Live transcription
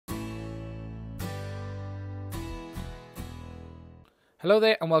Hello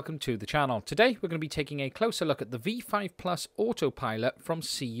there and welcome to the channel. Today we're going to be taking a closer look at the V5 Plus Autopilot from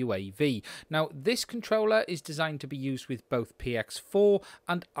CUAV. Now this controller is designed to be used with both PX4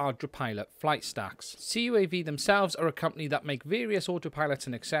 and Ardupilot flight stacks. CUAV themselves are a company that make various autopilots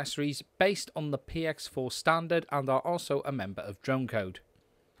and accessories based on the PX4 standard and are also a member of Dronecode.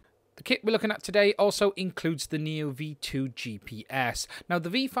 The kit we're looking at today also includes the Neo V2 GPS. Now the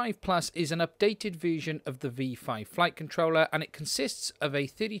V5 Plus is an updated version of the V5 flight controller, and it consists of a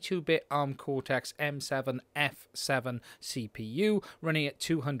 32-bit ARM Cortex M7 F7 CPU running at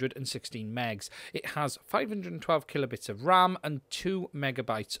 216 megs. It has 512 kilobits of RAM and 2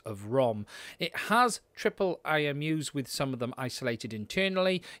 megabytes of ROM. It has triple IMUs with some of them isolated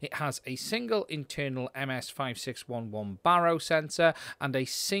internally. It has a single internal MS5611 baro sensor and a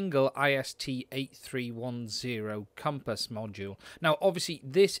single IST8310 compass module. Now obviously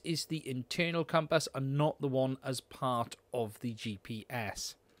this is the internal compass and not the one as part of the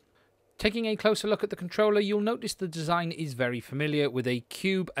GPS. Taking a closer look at the controller, you'll notice the design is very familiar with a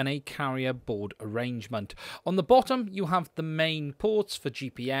cube and a carrier board arrangement. On the bottom you have the main ports for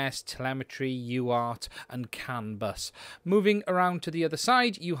GPS, telemetry, UART and CAN bus. Moving around to the other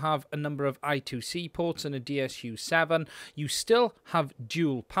side you have a number of I2C ports and a DSU7. You still have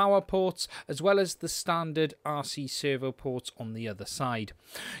dual power ports as well as the standard RC servo ports on the other side.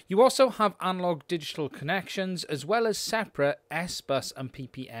 You also have analog digital connections as well as separate S-bus and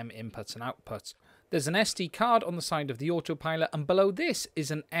PPM inputs and outputs. There's an SD card on the side of the autopilot, and below this is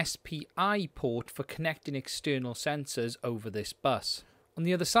an SPI port for connecting external sensors over this bus. On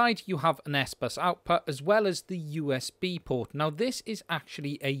the other side you have an S-bus output as well as the USB port. Now this is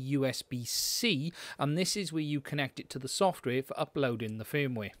actually a USB-C, and this is where you connect it to the software for uploading the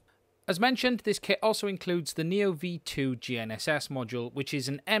firmware. As mentioned, this kit also includes the Neo V2 GNSS module, which is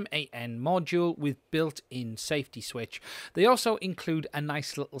an MAN module with built-in safety switch. They also include a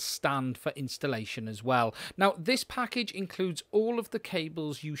nice little stand for installation as well. Now, this package includes all of the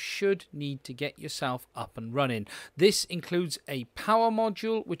cables you should need to get yourself up and running. This includes a power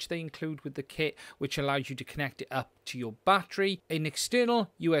module, which they include with the kit, which allows you to connect it up to your battery, an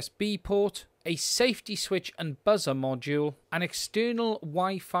external USB port, a safety switch and buzzer module, an external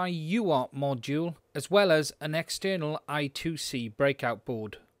Wi-Fi UART module, as well as an external I2C breakout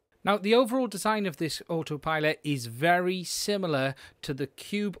board. Now, the overall design of this autopilot is very similar to the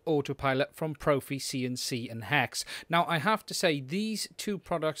Cube autopilot from Profi CNC and Hex. Now, I have to say, these two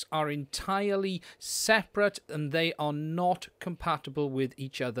products are entirely separate and they are not compatible with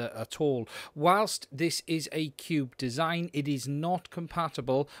each other at all. Whilst this is a Cube design, it is not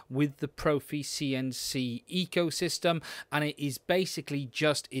compatible with the Profi CNC ecosystem, and it is basically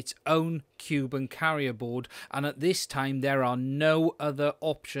just its own cube and carrier board, and at this time there are no other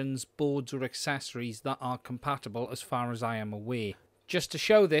options, boards or accessories that are compatible as far as I am aware. Just to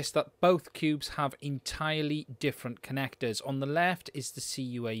show this, that both cubes have entirely different connectors. On the left is the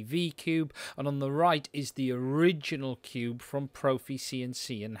CUAV cube, and on the right is the original cube from Profi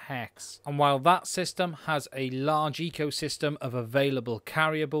CNC and Hex. And while that system has a large ecosystem of available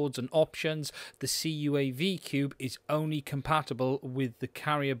carrier boards and options, the CUAV cube is only compatible with the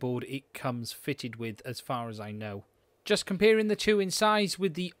carrier board it comes fitted with, as far as I know. Just comparing the two in size,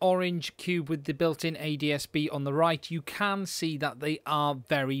 with the orange cube with the built-in ADS-B on the right, you can see that they are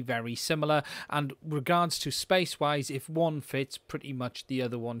very, very similar. And regards to space-wise, if one fits, pretty much the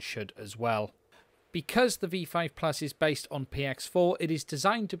other one should as well. Because the V5 Plus is based on PX4, it is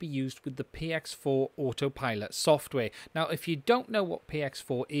designed to be used with the PX4 Autopilot software. Now, if you don't know what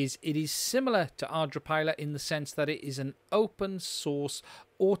PX4 is, it is similar to Ardupilot in the sense that it is an open source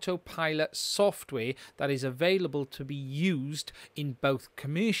autopilot software that is available to be used in both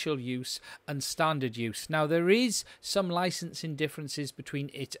commercial use and standard use. Now, there is some licensing differences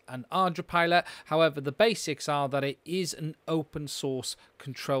between it and Ardupilot. However, the basics are that it is an open source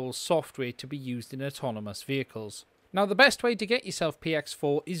control software to be used in autonomous vehicles. Now, the best way to get yourself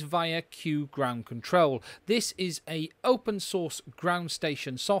PX4 is via Q Ground Control. This is a open source ground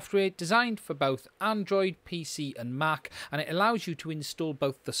station software designed for both Android, PC and Mac, and it allows you to install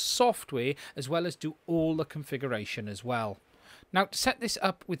both the software as well as do all the configuration as well. Now, to set this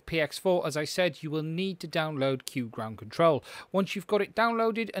up with PX4, as I said, you will need to download Q Ground Control. Once you've got it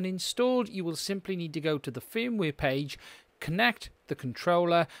downloaded and installed, you will simply need to go to the firmware page, connect the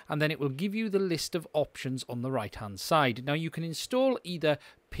controller, and then it will give you the list of options on the right hand side. Now, you can install either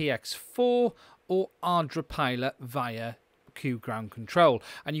PX4 or Ardupilot via Q Ground Control,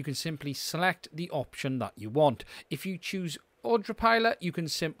 and you can simply select the option that you want. If you choose Ardupilot, you can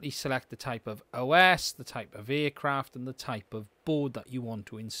simply select the type of OS, the type of aircraft and the type of board that you want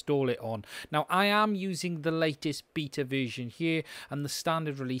to install it on. Now, I am using the latest beta version here, and the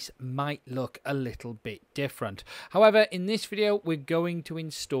standard release might look a little bit different. However, in this video, we're going to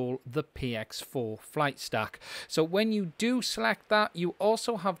install the PX4 Flight Stack. So when you do select that, you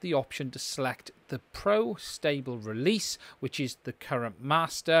also have the option to select the Pro Stable Release, which is the current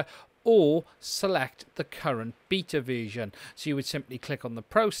master, or select the current beta version. So you would simply click on the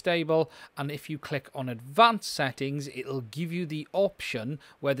Pro Stable, and if you click on Advanced Settings, it'll give you the option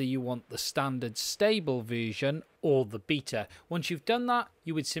whether you want the standard stable version or the beta. Once you've done that,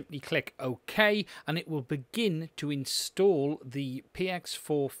 you would simply click OK, and it will begin to install the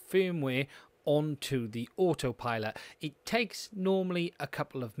PX4 firmware onto the autopilot. It takes normally a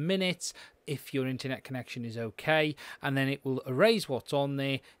couple of minutes if your internet connection is okay, and then it will erase what's on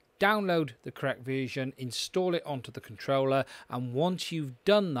there, download the correct version, install it onto the controller, and once you've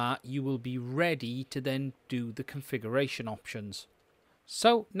done that, you will be ready to then do the configuration options.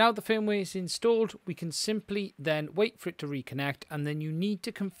 So now the firmware is installed, we can simply then wait for it to reconnect, and then you need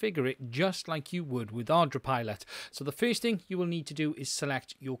to configure it just like you would with Ardupilot. So the first thing you will need to do is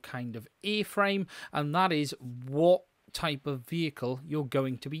select your kind of airframe, and that is what type of vehicle you're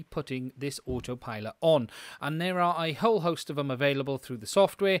going to be putting this autopilot on, and there are a whole host of them available through the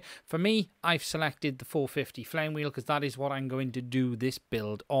software. For me, I've selected the 450 flame wheel because that is what I'm going to do this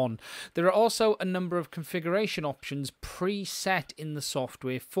build on. There are also a number of configuration options preset in the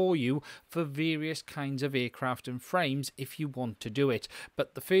software for you for various kinds of aircraft and frames if you want to do it,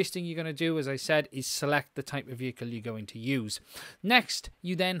 but the first thing you're going to do, as I said, is select the type of vehicle you're going to use. Next,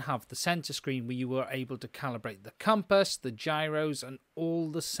 you then have the sensor screen where you are able to calibrate the compass, the gyros, and all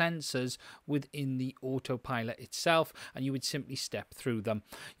the sensors within the autopilot itself, and you would simply step through them.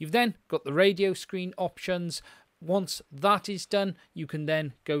 You've then got the radio screen options. Once that is done, you can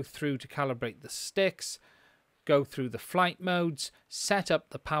then go through to calibrate the sticks, go through the flight modes, set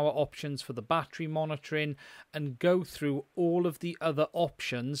up the power options for the battery monitoring, and go through all of the other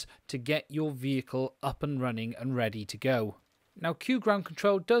options to get your vehicle up and running and ready to go. Now, Q Ground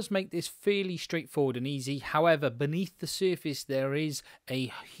Control does make this fairly straightforward and easy. However, beneath the surface, there is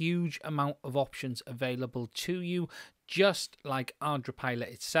a huge amount of options available to you. Just like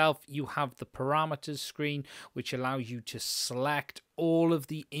Ardupilot itself, you have the parameters screen, which allows you to select all of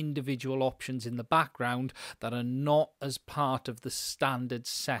the individual options in the background that are not as part of the standard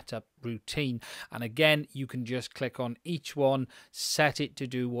setup routine. And again, you can just click on each one, set it to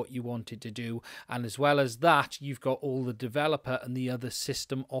do what you want it to do. And as well as that, you've got all the developer and the other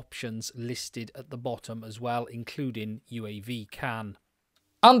system options listed at the bottom as well, including UAV CAN.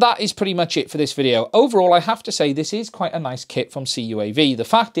 And that is pretty much it for this video. Overall, I have to say this is quite a nice kit from CUAV. The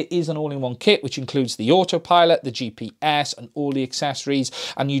fact it is an all-in-one kit, which includes the autopilot, the GPS, and all the accessories,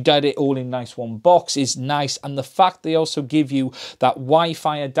 and you did it all in nice one box, is nice. And the fact they also give you that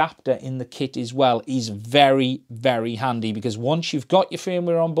Wi-Fi adapter in the kit as well is very, very handy, because once you've got your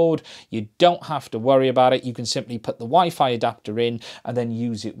firmware on board, you don't have to worry about it. You can simply put the Wi-Fi adapter in and then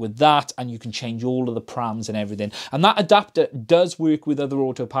use it with that, and you can change all of the params and everything. And that adapter does work with other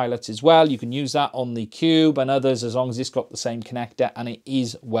autopilots as well. You can use that on the Cube and others as long as it's got the same connector, and it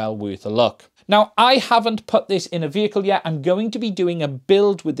is well worth a look. Now, I haven't put this in a vehicle yet. I'm going to be doing a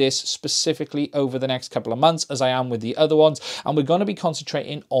build with this specifically over the next couple of months, as I am with the other ones, and we're going to be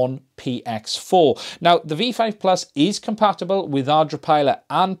concentrating on PX4. Now, the V5 Plus is compatible with Ardupilot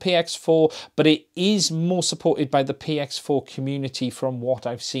and PX4, but it is more supported by the PX4 community from what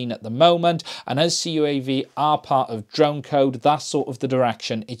I've seen at the moment, and as CUAV are part of Drone Code, that's sort of the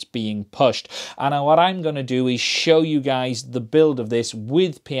direction it's being pushed. And what I'm going to do is show you guys the build of this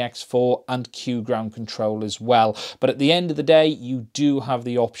with PX4 and Q Ground Control as well. But at the end of the day, you do have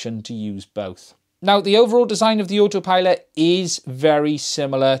the option to use both. Now, the overall design of the autopilot is very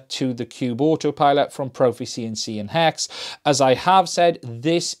similar to the Cube autopilot from Prophecy and C and Hex. As I have said,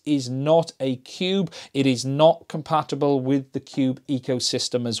 this is not a Cube. It is not compatible with the Cube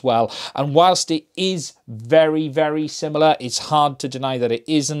ecosystem as well. And whilst it is very, very similar, it's hard to deny that it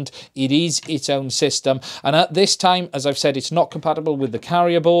isn't. It is its own system. And at this time, as I've said, it's not compatible with the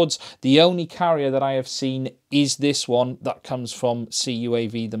carrier boards. The only carrier that I have seen is this one that comes from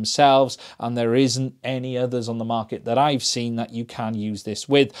CUAV themselves, and there isn't any others on the market that I've seen that you can use this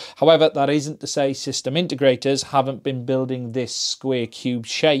with. However, that isn't to say system integrators haven't been building this square cube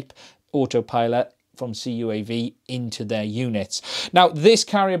shape autopilot from CUAV into their units. Now, this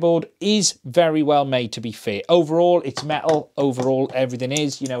carrier board is very well made, to be fair. Overall, it's metal. Overall, everything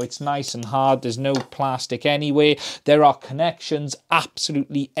is, you know, it's nice and hard. There's no plastic anywhere. There are connections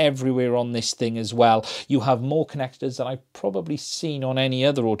absolutely everywhere on this thing as well. You have more connectors than I've probably seen on any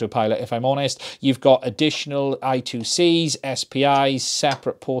other Autopilot, if I'm honest. You've got additional I2Cs, SPIs,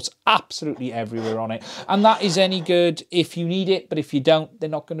 separate ports, absolutely everywhere on it. And that is any good if you need it, but if you don't, they're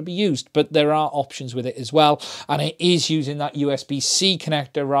not going to be used. But there are options with it as well, and it is using that USB-C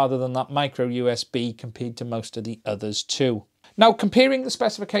connector rather than that micro USB compared to most of the others too. Now, comparing the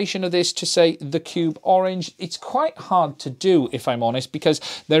specification of this to, say, the Cube Orange, it's quite hard to do, if I'm honest, because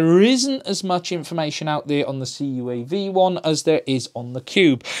there isn't as much information out there on the CUAV one as there is on the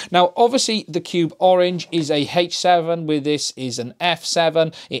Cube. Now, obviously, the Cube Orange is a H7, where this is an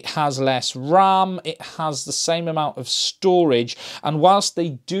F7. It has less RAM, it has the same amount of storage, and whilst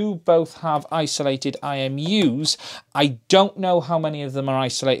they do both have isolated IMUs, I don't know how many of them are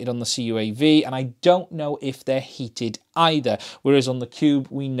isolated on the CUAV, and I don't know if they're heated either, whereas on the Cube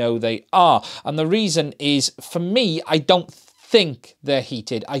we know they are. And the reason is, for me, I don't think they're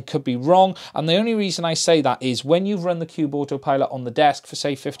heated. I could be wrong, and the only reason I say that is when you've run the Cube Autopilot on the desk for,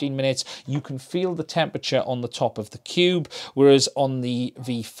 say, 15 minutes, you can feel the temperature on the top of the Cube, whereas on the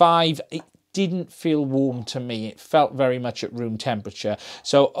V5 it didn't feel warm to me. It felt very much at room temperature.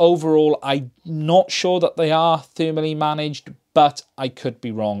 So overall, I'm not sure that they are thermally managed, but I could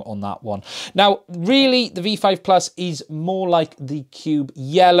be wrong on that one. Now, really, the V5 Plus is more like the Cube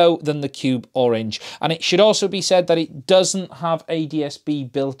Yellow than the Cube Orange. And it should also be said that it doesn't have ADS-B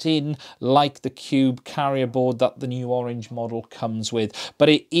built in like the Cube carrier board that the new Orange model comes with. But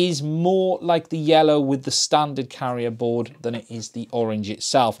it is more like the Yellow with the standard carrier board than it is the Orange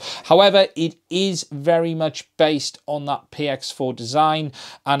itself. However, it is very much based on that PX4 design,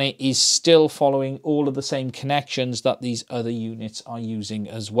 and it is still following all of the same connections that these other units are using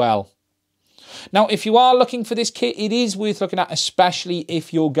as well. Now, if you are looking for this kit, it is worth looking at, especially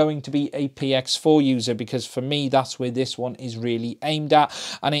if you're going to be a PX4 user, because for me, that's where this one is really aimed at,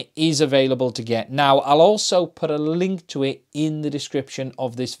 and it is available to get now. I'll also put a link to it in the description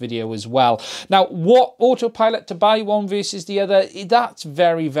of this video as well. Now, what Autopilot to buy one versus the other, that's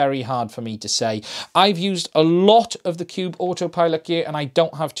very, very hard for me to say. I've used a lot of the Cube Autopilot gear, and I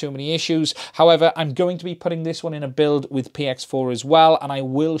don't have too many issues. However, I'm going to be putting this one in a build with PX4 as well, and I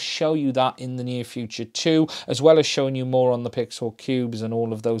will show you that in the near future too, as well as showing you more on the Pixel Cubes and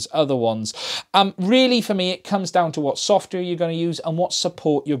all of those other ones. Really, for me, it comes down to what software you're going to use and what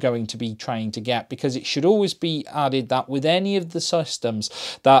support you're going to be trying to get, because it should always be added that with any of the systems,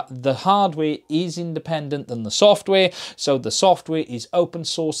 that the hardware is independent than the software. So the software is open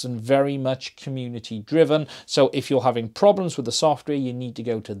source and very much community driven. So if you're having problems with the software, you need to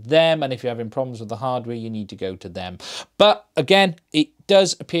go to them, and if you're having problems with the hardware, you need to go to them. But again, it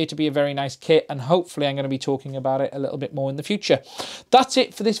does appear to be a very nice kit, and hopefully I'm going to be talking about it a little bit more in the future. That's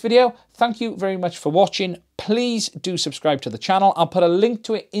it for this video. Thank you very much for watching. Please do subscribe to the channel. I'll put a link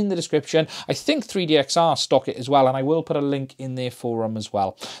to it in the description. I think 3DXR stock it as well, and I will put a link in their forum as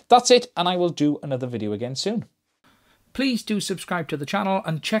well. That's it, and I will do another video again soon. Please do subscribe to the channel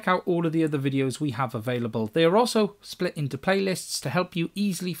and check out all of the other videos we have available. They are also split into playlists to help you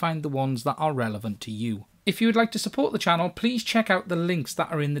easily find the ones that are relevant to you. If you would like to support the channel, please check out the links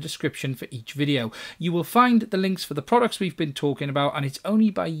that are in the description for each video. You will find the links for the products we've been talking about, and it's only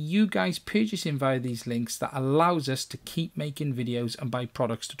by you guys purchasing via these links that allows us to keep making videos and buy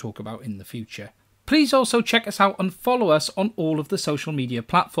products to talk about in the future. Please also check us out and follow us on all of the social media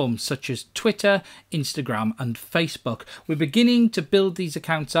platforms such as Twitter, Instagram and Facebook. We're beginning to build these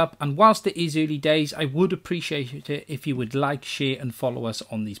accounts up, and whilst it is early days, I would appreciate it if you would like, share and follow us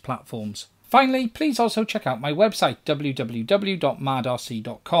on these platforms. Finally, please also check out my website,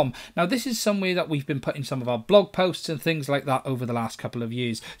 www.madrc.com. Now, this is somewhere that we've been putting some of our blog posts and things like that over the last couple of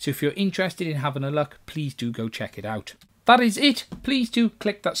years. So if you're interested in having a look, please do go check it out. That is it. Please do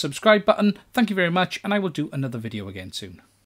click that subscribe button. Thank you very much, and I will do another video again soon.